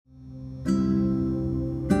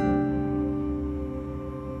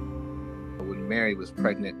Mary was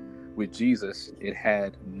pregnant with Jesus, it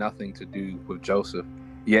had nothing to do with Joseph.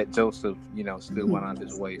 Yet Joseph, still went on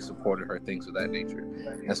his way, supported her, things of that nature.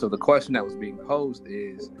 And so the question that was being posed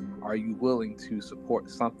is, are you willing to support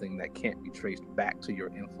something that can't be traced back to your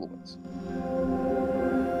influence?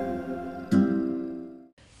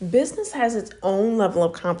 Business has its own level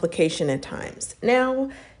of complication at times. Now,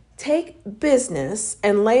 take business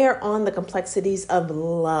and layer on the complexities of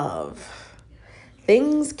love.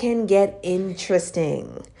 Things can get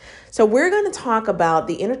interesting. So we're going to talk about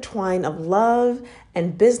the intertwine of love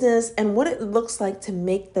and business and what it looks like to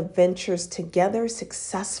make the ventures together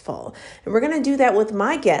successful. And we're going to do that with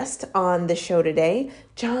my guest on the show today,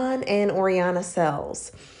 John and Oriana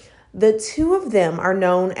Sells. The two of them are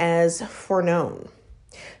known as Foreknown.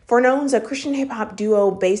 Foreknown's a Christian hip-hop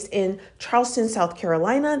duo based in Charleston, South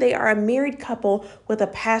Carolina. They are a married couple with a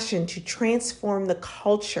passion to transform the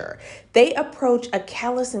culture. They approach a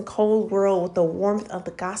callous and cold world with the warmth of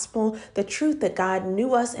the gospel, the truth that God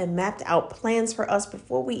knew us and mapped out plans for us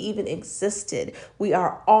before we even existed. We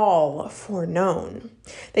are all foreknown.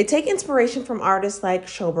 They take inspiration from artists like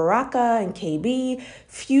Sho Baraka and KB,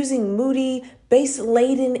 fusing moody,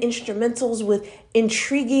 bass-laden instrumentals with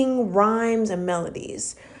intriguing rhymes and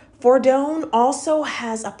melodies. Foreknown also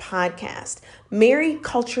has a podcast, Married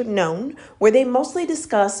Cultured Known, where they mostly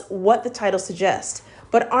discuss what the title suggests,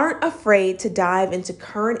 but aren't afraid to dive into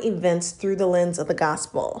current events through the lens of the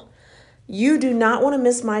gospel. You do not want to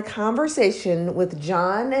miss my conversation with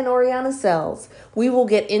John and Oriana Sells. We will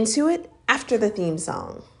get into it after the theme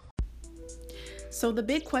song. So the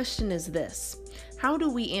big question is this. How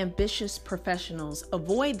do we ambitious professionals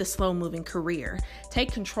avoid the slow-moving career,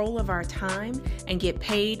 take control of our time, and get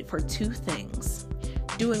paid for two things?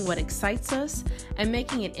 Doing what excites us and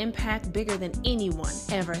making an impact bigger than anyone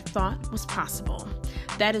ever thought was possible.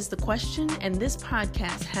 That is the question, and this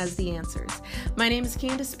podcast has the answers. My name is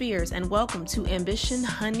Candace Spears, and welcome to Ambition,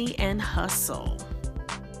 Honey, and Hustle.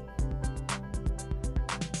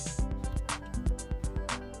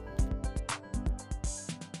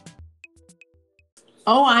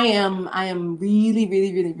 Oh, I am really,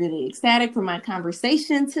 really, really, really ecstatic for my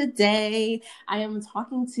conversation today. I am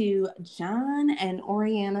talking to John and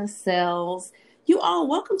Oriana Sells. You all,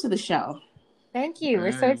 welcome to the show. Thank you.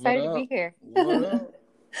 We're so excited to be here.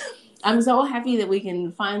 I'm so happy that we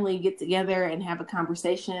can finally get together and have a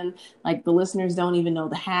conversation. Like, the listeners don't even know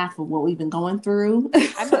the half of what we've been going through.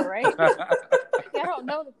 I know, right? I don't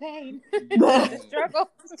know the pain, the struggle.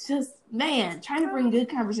 Just, man, trying to bring good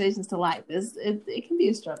conversations to life it can be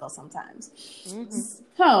a struggle sometimes. Mm-hmm.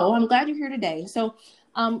 So I'm glad you're here today. So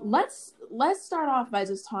let's start off by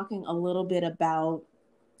just talking a little bit about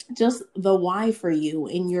just the why for you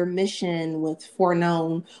in your mission with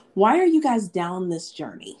Foreknown. Why are you guys down this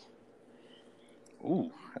journey?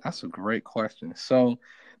 Ooh, that's a great question. So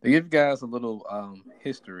to give you guys a little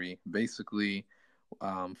history, basically,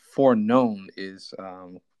 Foreknown is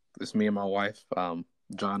it's me and my wife,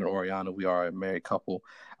 John and Oriana. We are a married couple.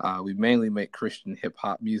 We mainly make Christian hip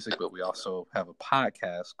hop music, but we also have a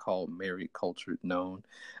podcast called Married Cultured Known.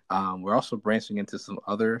 We're also branching into some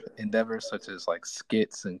other endeavors, such as like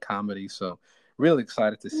skits and comedy. So really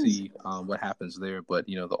excited to see what happens there. But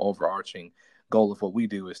the overarching goal of what we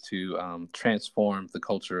do is to transform the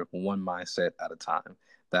culture one mindset at a time.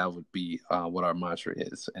 That would be what our mantra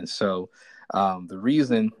is. And so the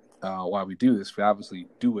reason why we do this, we obviously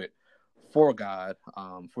do it for God,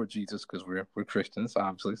 for Jesus, because we're Christians,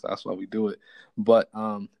 obviously, so that's why we do it. But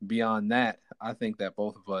beyond that, I think that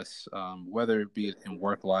both of us, whether it be in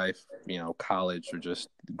work life, college, or just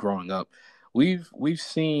growing up, we've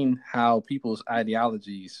seen how people's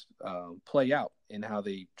ideologies play out and how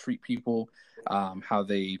they treat people, how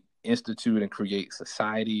they institute and create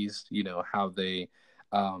societies, how they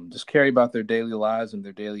just carry about their daily lives and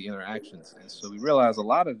their daily interactions. And so we realize a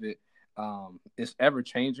lot of it is ever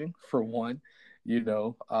changing, for one.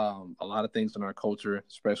 A lot of things in our culture,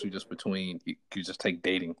 especially just between, you just take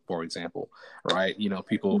dating, for example, right?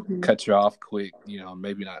 People cut you off quick,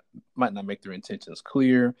 might not make their intentions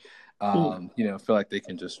clear, feel like they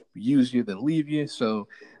can just use you, then leave you. So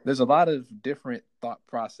there's a lot of different thought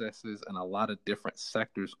processes and a lot of different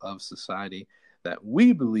sectors of society that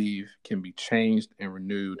we believe can be changed and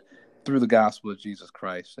renewed through the gospel of Jesus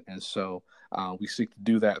Christ. And so we seek to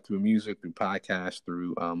do that through music, through podcasts,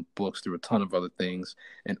 through books, through a ton of other things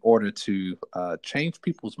in order to change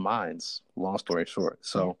people's minds, long story short.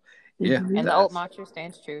 So, yeah. And the old mantra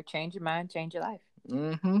stands true. Change your mind, change your life.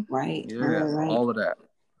 Mm-hmm. Right. Yeah, right. All of that.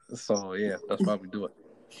 So, yeah, that's why we do it.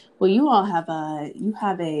 Well, you all have a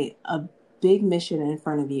big mission in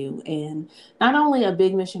front of you, and not only a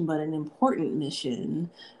big mission, but an important mission.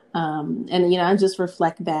 And I just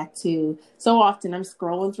reflect back to, so often I'm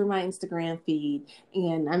scrolling through my Instagram feed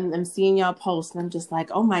and I'm seeing y'all post and I'm just like,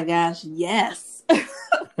 oh my gosh, yes.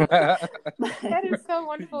 That is so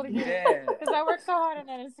wonderful to hear. Because I work so hard on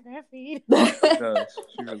that Instagram feed. She does.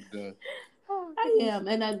 She really does. Oh, I am,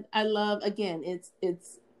 and I love, again, it's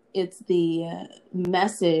the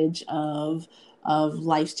message of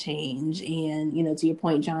life change, and to your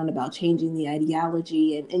point, John, about changing the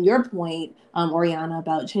ideology, and your point, Oriana,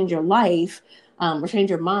 about change your life, or change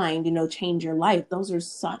your mind, change your life. Those are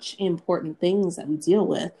such important things that we deal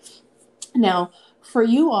with. Now, for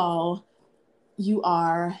you all, you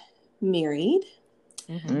are married.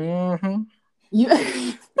 Mm-hmm. You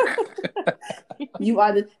you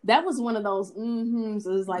are that was one of those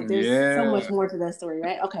so it's like there's so much more to that story,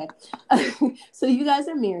 right? Okay. So you guys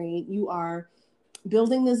are married, you are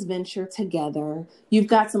building this venture together, you've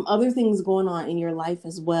got some other things going on in your life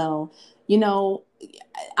as well.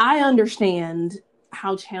 I understand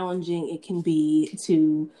how challenging it can be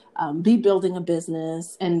to be building a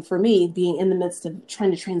business, and for me, being in the midst of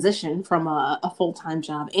trying to transition from a full-time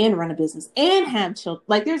job and run a business and have children.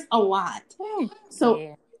 Like, there's a lot.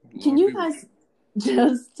 So can you guys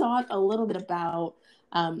just talk a little bit about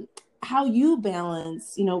how you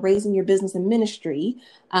balance, raising your business and ministry,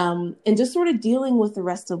 and just sort of dealing with the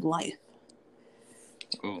rest of life?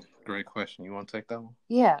 Oh, great question. You want to take that one?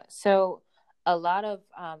 Yeah. So a lot of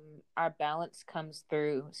our balance comes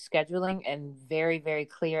through scheduling and very, very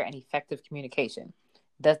clear and effective communication.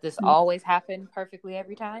 Does this always happen perfectly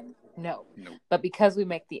every time? No. But because we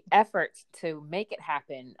make the effort to make it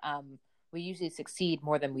happen, we usually succeed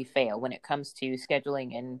more than we fail when it comes to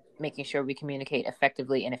scheduling and making sure we communicate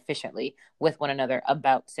effectively and efficiently with one another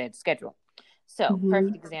about said schedule. So,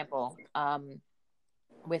 perfect example,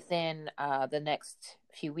 within the next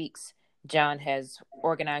few weeks, John has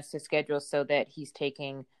organized his schedule so that he's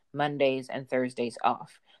taking Mondays and Thursdays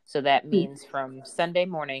off. So that means from Sunday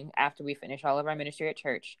morning, after we finish all of our ministry at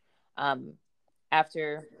church,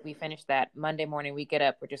 after we finish that, Monday morning we get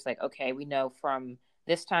up, we're just like, okay, we know from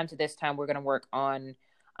this time to this time we're going to work on,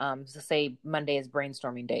 so say Monday is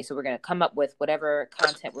brainstorming day. So we're going to come up with whatever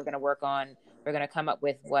content we're going to work on. We're going to come up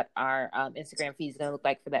with what our Instagram feed is going to look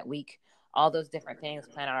like for that week. All those different things,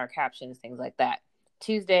 plan out our captions, things like that.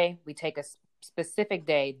 Tuesday, we take a specific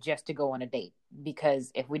day just to go on a date,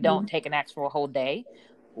 because if we don't take an actual whole day,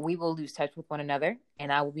 we will lose touch with one another,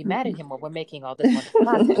 and I will be mad at him while we're making all this wonderful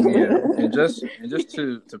content. Yeah, and just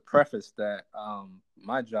to preface that,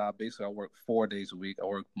 my job, basically, I work 4 days a week. I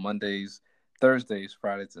work Mondays, Thursdays,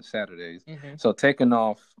 Fridays, and Saturdays. So taking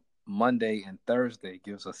off Monday and Thursday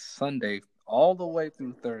gives us Sunday all the way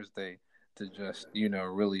through Thursday to just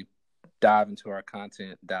really dive into our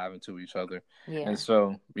content, dive into each other. And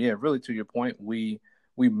so, really, to your point, we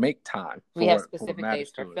make time. We have specific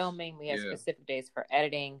days for filming. We have specific days for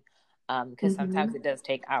editing, because sometimes it does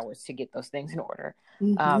take hours to get those things in order.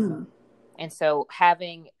 And so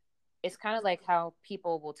it's kind of like how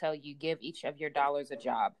people will tell you, give each of your dollars a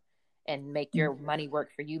job and make your money work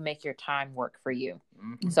for you, make your time work for you.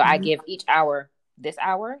 So I give each hour. This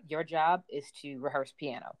hour, your job is to rehearse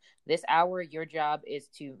piano. This hour, your job is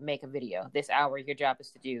to make a video. This hour, your job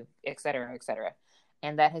is to do, et cetera, et cetera.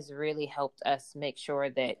 And that has really helped us make sure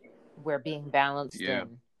that we're being balanced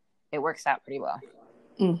and it works out pretty well.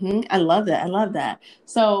 I love that. I love that.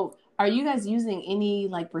 So are you guys using any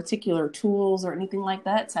particular tools or anything like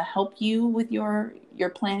that to help you with your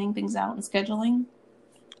planning things out and scheduling?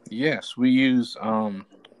 Yes, we use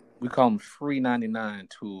we call them free 99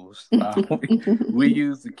 tools. We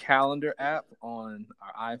use the calendar app on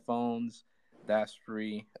our iPhones. That's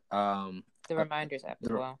free. The reminders app as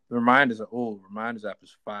well. The reminders app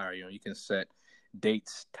is fire. You can set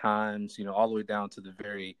dates, times, all the way down to the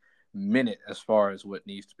very minute as far as what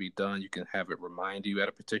needs to be done. You can have it remind you at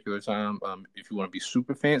a particular time. If you want to be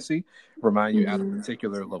super fancy, remind you at a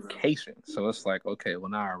particular location. So it's like, okay,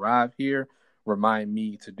 when I arrive here, remind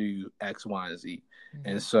me to do X, Y, and Z.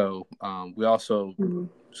 And so we also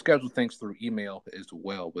schedule things through email as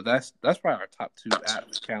well. But that's probably our top two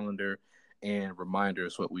apps: calendar and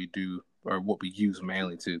reminders. What we do, or what we use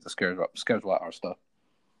mainly to schedule out our stuff.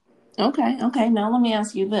 Okay. Now let me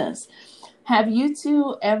ask you this: have you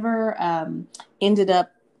two ever ended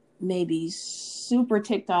up maybe super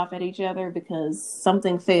ticked off at each other because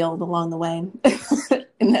something failed along the way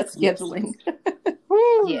in that scheduling?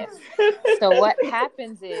 Yes. So what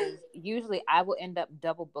happens is usually I will end up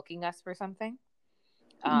double booking us for something.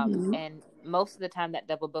 And most of the time that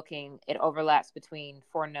double booking, it overlaps between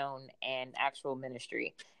Foreknown and actual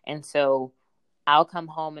ministry. And so I'll come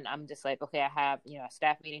home and I'm just like, okay, I have, a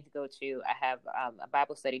staff meeting to go to. I have a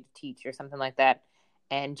Bible study to teach or something like that.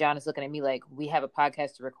 and John is looking at me like, we have a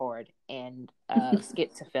podcast to record and a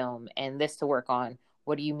skit to film and this to work on.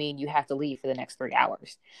 What do you mean you have to leave for the next 3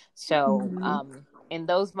 hours? So in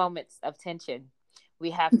those moments of tension, we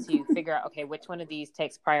have to figure out, okay, which one of these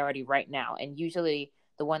takes priority right now? And usually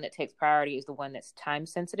the one that takes priority is the one that's time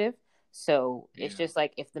sensitive. So it's just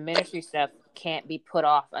like, if the ministry stuff can't be put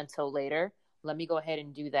off until later, let me go ahead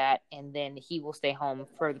and do that. And then he will stay home.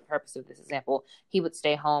 For the purpose of this example, he would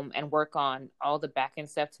stay home and work on all the back end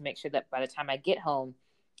stuff to make sure that by the time I get home,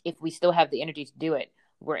 if we still have the energy to do it,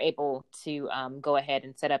 we're able to go ahead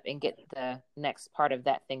and set up and get the next part of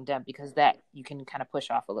that thing done, because that you can kind of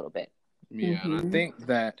push off a little bit. Yeah, and I think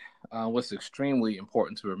that what's extremely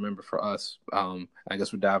important to remember for us, I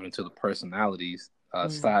guess we're diving into the personalities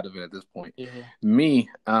side of it at this point. Yeah. Me,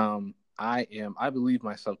 I believe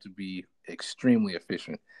myself to be extremely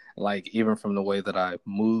efficient. Like, even from the way that I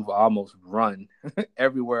move, I almost run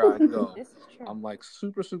everywhere I go. This is true. I'm like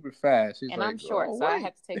super, super fast. He's and like, I'm short, oh, so I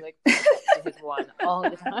have to take like 3 steps to his one all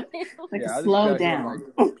the time. Like I just slow gotta go, down.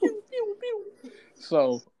 like, pew, pew, pew.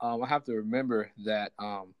 So I have to remember that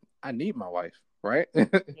I need my wife, right?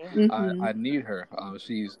 I need her.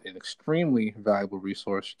 She's an extremely valuable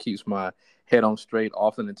resource. She keeps my head on straight.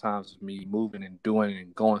 Often in times of me moving and doing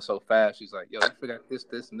and going so fast, she's like, yo, you forgot this,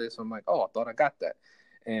 this, and this. I'm like, oh, I thought I got that.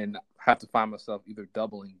 And I have to find myself either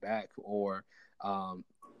doubling back or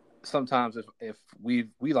sometimes if we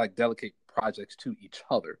like delegate projects to each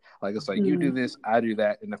other. Like, it's like, you do this, I do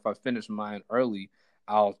that. And if I finish mine early,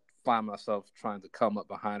 I'll find myself trying to come up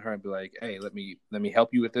behind her and be like, hey, let me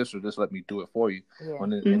help you with this, or just let me do it for you.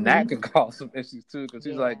 And that can cause some issues too, because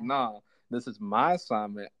she's like, nah, this is my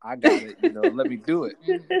assignment, I got it, let me do it.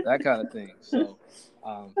 That kind of thing. So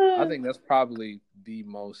I think that's probably the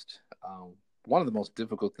most one of the most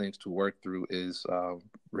difficult things to work through is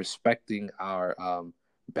respecting our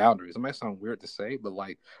boundaries. It might sound weird to say, but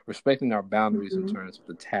like respecting our boundaries in terms of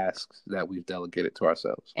the tasks that we've delegated to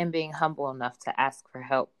ourselves, and being humble enough to ask for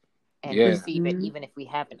help and receive it, even if we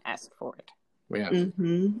haven't asked for it.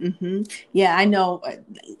 Yeah. Yeah, I know.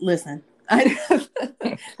 Listen, I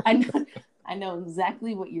know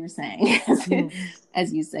exactly what you're saying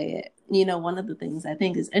as you say it. One of the things I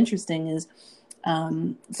think is interesting is,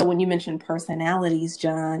 so when you mentioned personalities,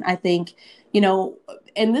 John, I think,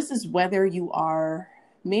 and this is whether you are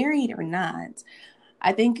married or not,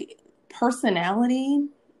 I think personality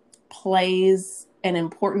plays an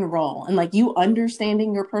important role. And like, you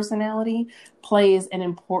understanding your personality plays an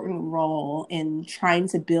important role in trying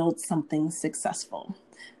to build something successful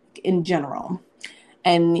in general.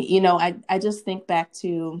 And, I just think back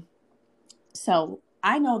to, so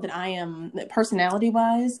I know that I am, personality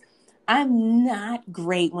wise, I'm not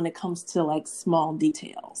great when it comes to like small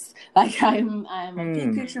details. Like I'm a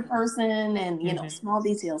big picture person and, small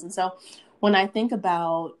details. And so when I think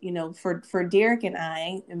about, for Derek and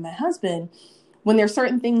I and my husband, when there's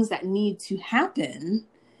certain things that need to happen,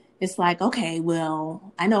 it's like, okay,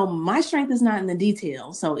 well, I know my strength is not in the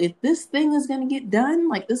details. So if this thing is going to get done,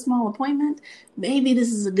 like this small appointment, maybe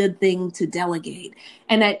this is a good thing to delegate.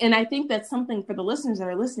 And I think that's something for the listeners that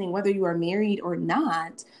are listening, whether you are married or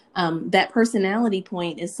not, that personality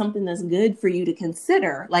point is something that's good for you to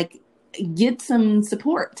consider. Like, get some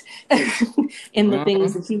support in the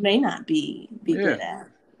things that you may not be good at.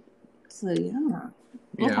 So, yeah.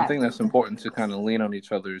 Yeah, I think that's important to kind of lean on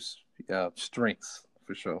each other's strengths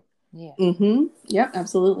for sure. Yeah. Yep,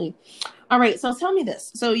 absolutely. All right. So tell me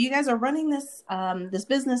this. So you guys are running this this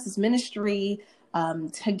business, this ministry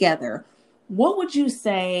together. What would you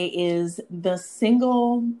say is the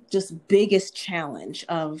single just biggest challenge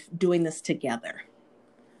of doing this together?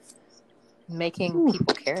 Making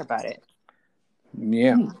people care about it.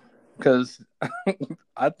 Yeah, because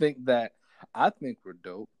I think we're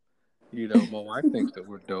dope. My wife thinks that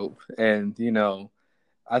we're dope, and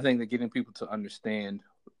I think that getting people to understand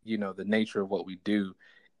the nature of what we do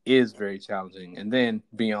is very challenging. And then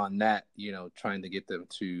beyond that, trying to get them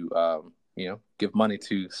to, give money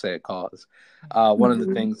to said cause. One of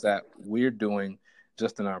the things that we're doing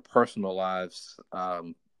just in our personal lives,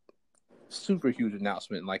 super huge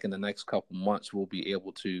announcement, like in the next couple months, we'll be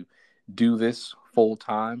able to do this full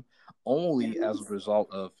time only as a result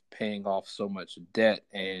of paying off so much debt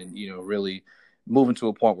and, really moving to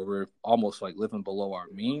a point where we're almost like living below our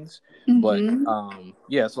means. But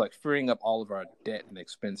it's like freeing up all of our debt and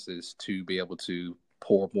expenses to be able to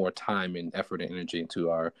pour more time and effort and energy into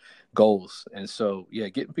our goals. And so,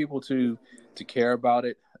 getting people to care about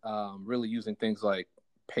it, really using things like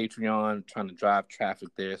Patreon, trying to drive traffic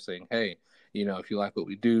there, saying, hey, if you like what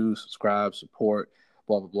we do, subscribe, support,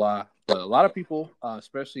 blah, blah, blah. But a lot of people,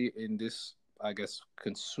 especially in this, I guess,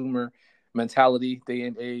 consumer mentality, day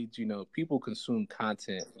and age. People consume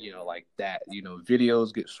content, like that.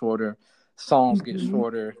 Videos get shorter, songs get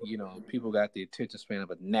shorter. People got the attention span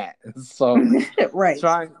of a gnat. So right.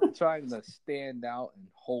 trying to stand out and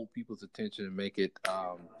hold people's attention and make it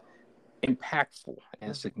impactful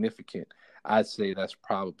and significant, I'd say that's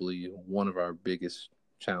probably one of our biggest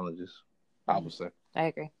challenges. I would say. I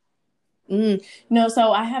agree. No,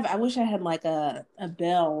 so I wish I had like a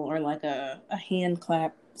bell or like a hand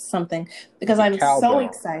clap, something, because I'm so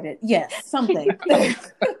excited. Yes, something.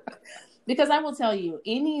 Because I will tell you,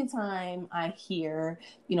 anytime I hear,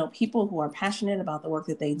 people who are passionate about the work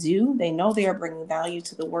that they do, they know they are bringing value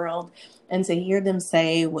to the world. And to hear them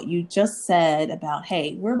say what you just said about,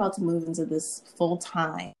 hey, we're about to move into this full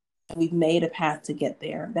time. We've made a path to get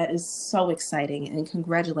there. That is so exciting. And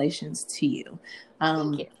congratulations to you.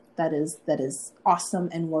 Thank you. That is awesome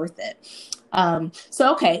and worth it.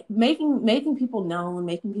 So, okay, making people known,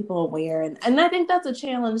 making people aware. And I think that's a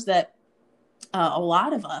challenge that a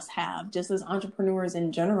lot of us have just as entrepreneurs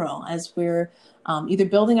in general, as we're either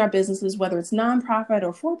building our businesses, whether it's nonprofit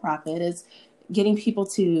or for-profit, is getting people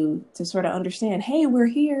to sort of understand, hey, we're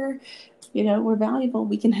here, we're valuable,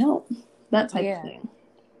 we can help, that type of thing.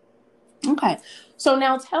 Okay. So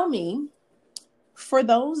now tell me, for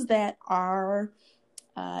those that are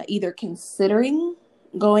either considering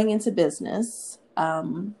going into business,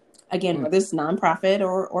 again, whether it's nonprofit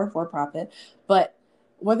or for-profit, but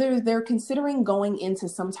whether they're considering going into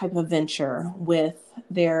some type of venture with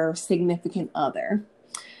their significant other,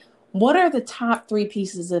 what are the top 3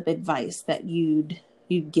 pieces of advice that you'd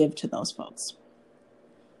give to those folks?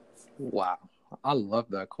 Wow. I love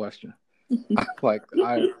that question.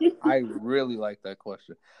 I really like that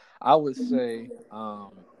question. I would say,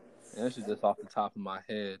 and this is just off the top of my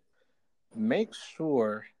head, make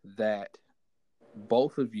sure that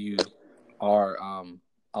both of you are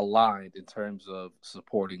aligned in terms of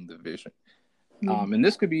supporting the vision. And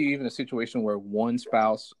this could be even a situation where one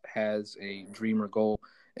spouse has a dream or goal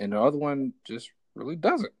and the other one just really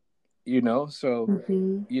doesn't, so,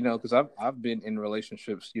 because I've been in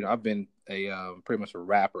relationships, I've been pretty much a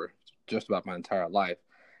rapper just about my entire life.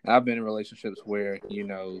 And I've been in relationships where,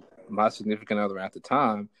 my significant other at the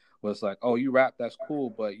time was like, oh, you rap, that's cool,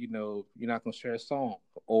 but, you're not going to share a song.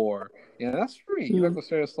 Or, that's free. You're not going to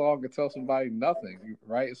share a song and tell somebody nothing,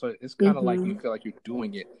 right? So it's kind of like you feel like you're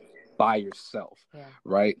doing it by yourself,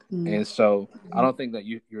 right? And so I don't think that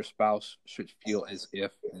your spouse should feel as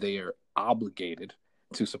if they are obligated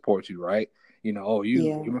to support you, right? You're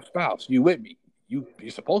my spouse. You with me. You're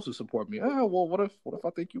supposed to support me. Oh, well, what if I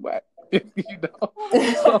think you whack?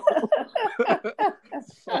 So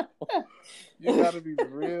you got to be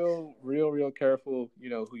real careful,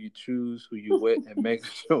 who you choose, who you with, and make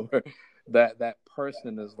sure that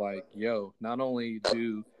person is like, yo, not only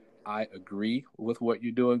do I agree with what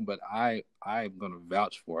you're doing, but I'm going to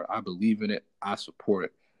vouch for it. I believe in it. I support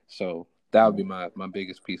it. So that would be my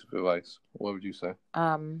biggest piece of advice. What would you say?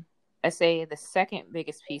 I say the second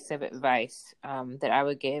biggest piece of advice that I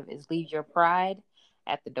would give is leave your pride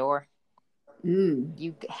at the door.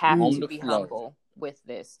 You have to be humble with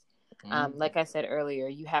this. Like I said earlier,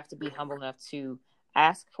 you have to be humble enough to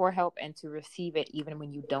ask for help and to receive it even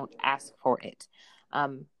when you don't ask for it.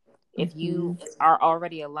 If you are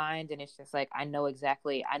already aligned and it's just like, I know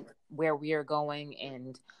exactly where we are going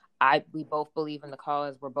and we both believe in the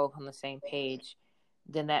cause, we're both on the same page,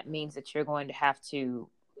 then that means that you're going to have to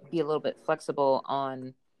be a little bit flexible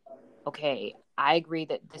on, okay, I agree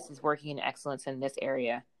that this is working in excellence in this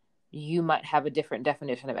area. You might have a different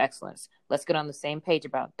definition of excellence. Let's get on the same page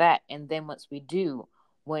about that. And then once we do,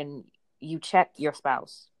 when you check your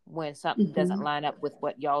spouse, when something doesn't line up with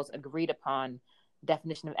what y'all's agreed upon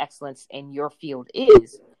definition of excellence in your field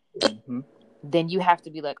is, then you have to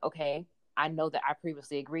be like, okay, I know that I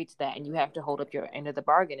previously agreed to that. And you have to hold up your end of the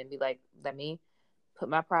bargain and be like, let me put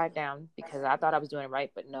my pride down because I thought I was doing it right,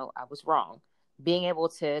 but no, I was wrong. Being able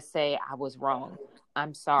to say I was wrong.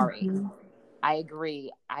 I'm sorry. I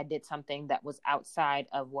agree. I did something that was outside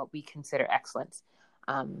of what we consider excellence.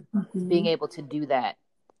 Being able to do that,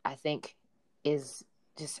 I think, is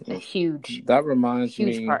just a huge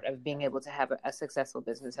part of being able to have a successful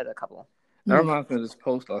business as a couple. That reminds me of this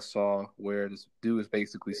post I saw where this dude was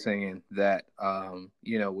basically saying that,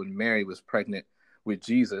 when Mary was pregnant with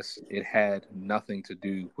Jesus, it had nothing to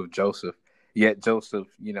do with Joseph. Yet Joseph,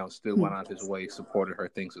 still went on his way, supported her,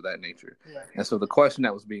 things of that nature. Yeah. And so the question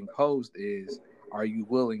that was being posed is, are you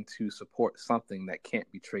willing to support something that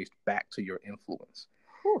can't be traced back to your influence?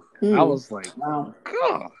 I was like, wow.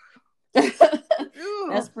 God.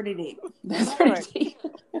 That's pretty deep. That's pretty deep.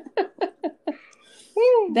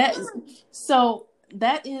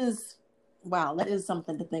 That is Wow, that is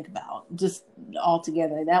something to think about. Just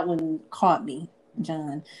altogether, that one caught me,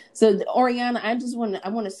 John. So, Oriana, I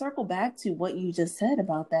want to circle back to what you just said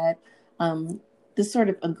about that. This sort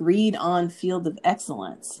of agreed on field of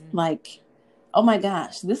excellence. Like, oh my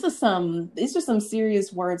gosh, these are some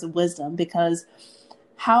serious words of wisdom, because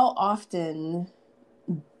how often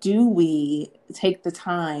do we take the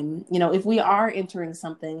time, if we are entering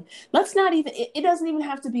something, it doesn't even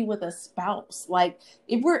have to be with a spouse. Like,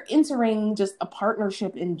 if we're entering just a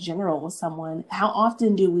partnership in general with someone, how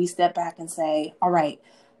often do we step back and say, all right,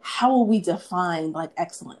 how will we define like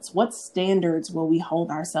excellence? What standards will we hold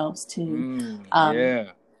ourselves to? Yeah.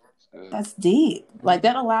 That's deep. Like,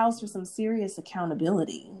 that allows for some serious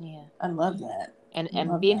accountability. Yeah. I love that.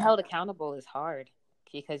 And being held accountable is hard,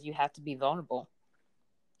 because you have to be vulnerable.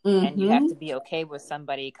 Mm-hmm. And you have to be okay with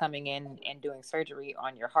somebody coming in and doing surgery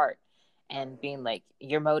on your heart and being like,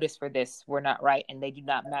 your motives for this were not right, and they do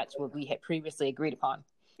not match what we had previously agreed upon.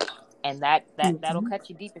 And that'll cut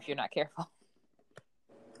you deep if you're not careful.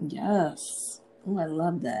 Yes. Oh, I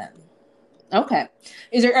love that. Okay.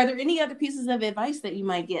 Are there any other pieces of advice that you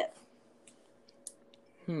might give?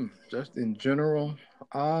 Just in general,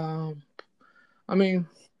 I mean,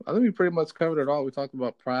 I think we pretty much covered it all. We talked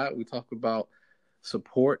about pride. We talked about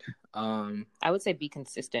support. I would say be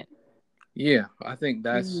consistent. Yeah, I think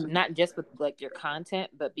that's not just with like your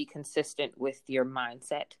content, but be consistent with your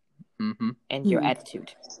mindset and your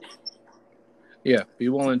attitude. Yeah, be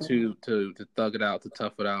willing to thug it out, to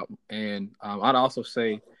tough it out, and I'd also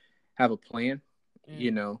say have a plan.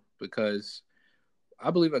 Because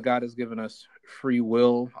I believe that God has given us free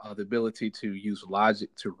will, the ability to use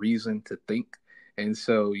logic, to reason, to think. And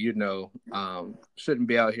so, shouldn't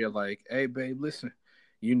be out here like, hey, babe, listen,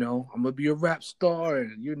 I'm going to be a rap star,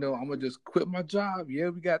 and, I'm going to just quit my job. Yeah,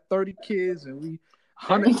 we got 30 kids and we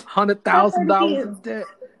 $100,000 in debt.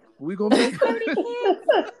 We going to make 30 kids.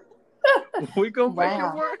 We going to make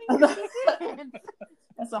it work.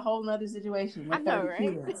 That's a whole nother situation. I know,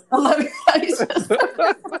 right? I love it.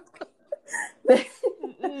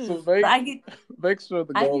 So make sure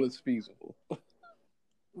the goal is feasible.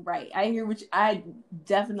 Right. I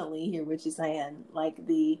definitely hear what you're saying. Like,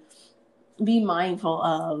 be mindful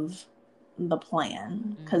of the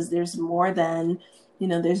plan, because there's more than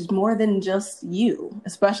just you,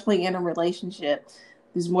 especially in a relationship.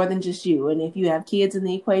 There's more than just you. And if you have kids in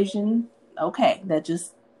the equation, okay, that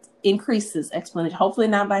just increases exponentially. Hopefully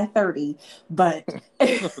not by 30, but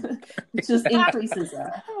it just increases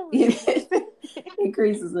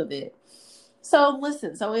increases a bit. So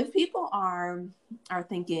listen, if people are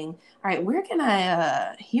thinking, all right, where can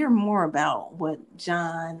I hear more about what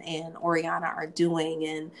John and Oriana are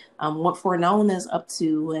doing, and what Foreknown is up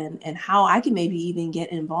to, and how I can maybe even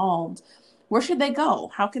get involved, where should they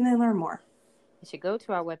go? How can they learn more? You should go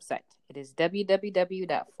to our website. It is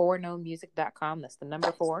www.foreknownmusic.com. That's the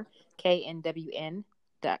number 4,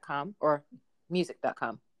 KNWN.com, or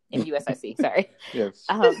music.com. MUSIC, sorry. Yes.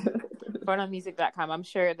 Foreknownmusic.com. I'm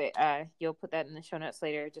sure that you'll put that in the show notes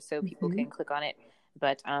later, just so people can click on it.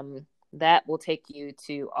 But that will take you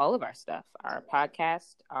to all of our stuff: our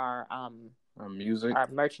podcast, our music, our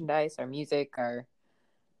merchandise, our music, all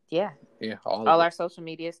our social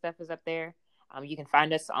media stuff is up there. You can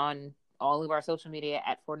find us on all of our social media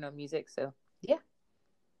at Foreknown Music. So yeah.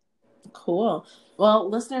 Cool. Well,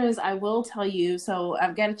 listeners, I will tell you, so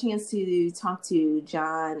I've got a chance to talk to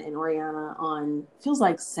John and Oriana on, feels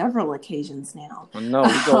like, several occasions now. I know,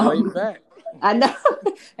 we go way back. I know,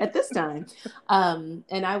 at this time.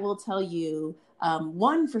 And I will tell you,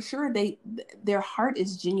 one, for sure, their heart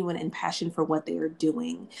is genuine and passion for what they are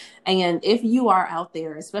doing. And if you are out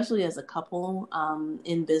there, especially as a couple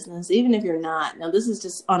in business, even if you're not, now this is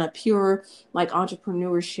just on a pure like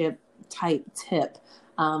entrepreneurship type tip.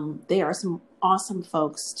 They are some awesome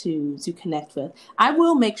folks to connect with. I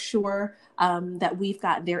will make sure that we've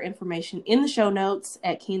got their information in the show notes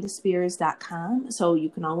at CandaceSpears.com, so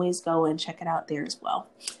you can always go and check it out there as well.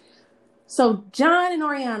 So, John and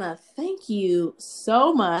Oriana, thank you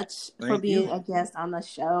so much for being a guest on the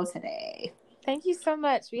show today. Thank you so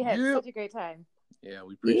much. We had such a great time. Yeah,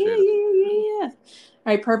 we appreciate it. Yeah. All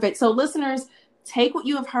right, perfect. So, listeners, take what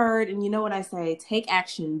you have heard, and you know what I say, take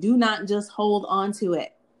action. Do not just hold on to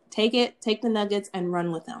it. Take the nuggets and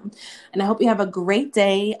run with them. And I hope you have a great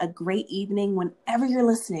day, a great evening, whenever you're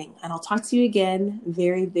listening. And I'll talk to you again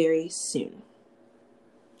very, very soon.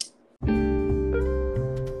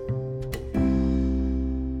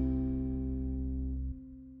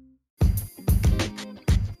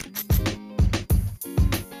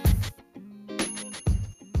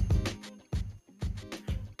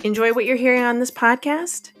 Enjoy what you're hearing on this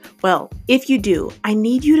podcast? Well, if you do, I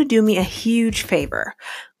need you to do me a huge favor.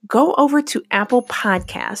 Go over to Apple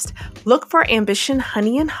Podcast, look for Ambition,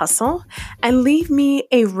 Honey, and Hustle, and leave me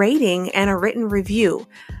a rating and a written review.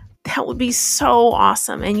 That would be so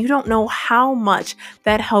awesome. And you don't know how much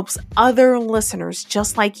that helps other listeners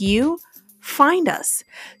just like you find us.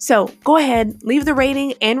 So go ahead, leave the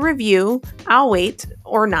rating and review. I'll wait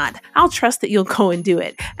or not. I'll trust that you'll go and do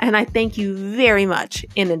it. And I thank you very much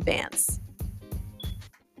in advance.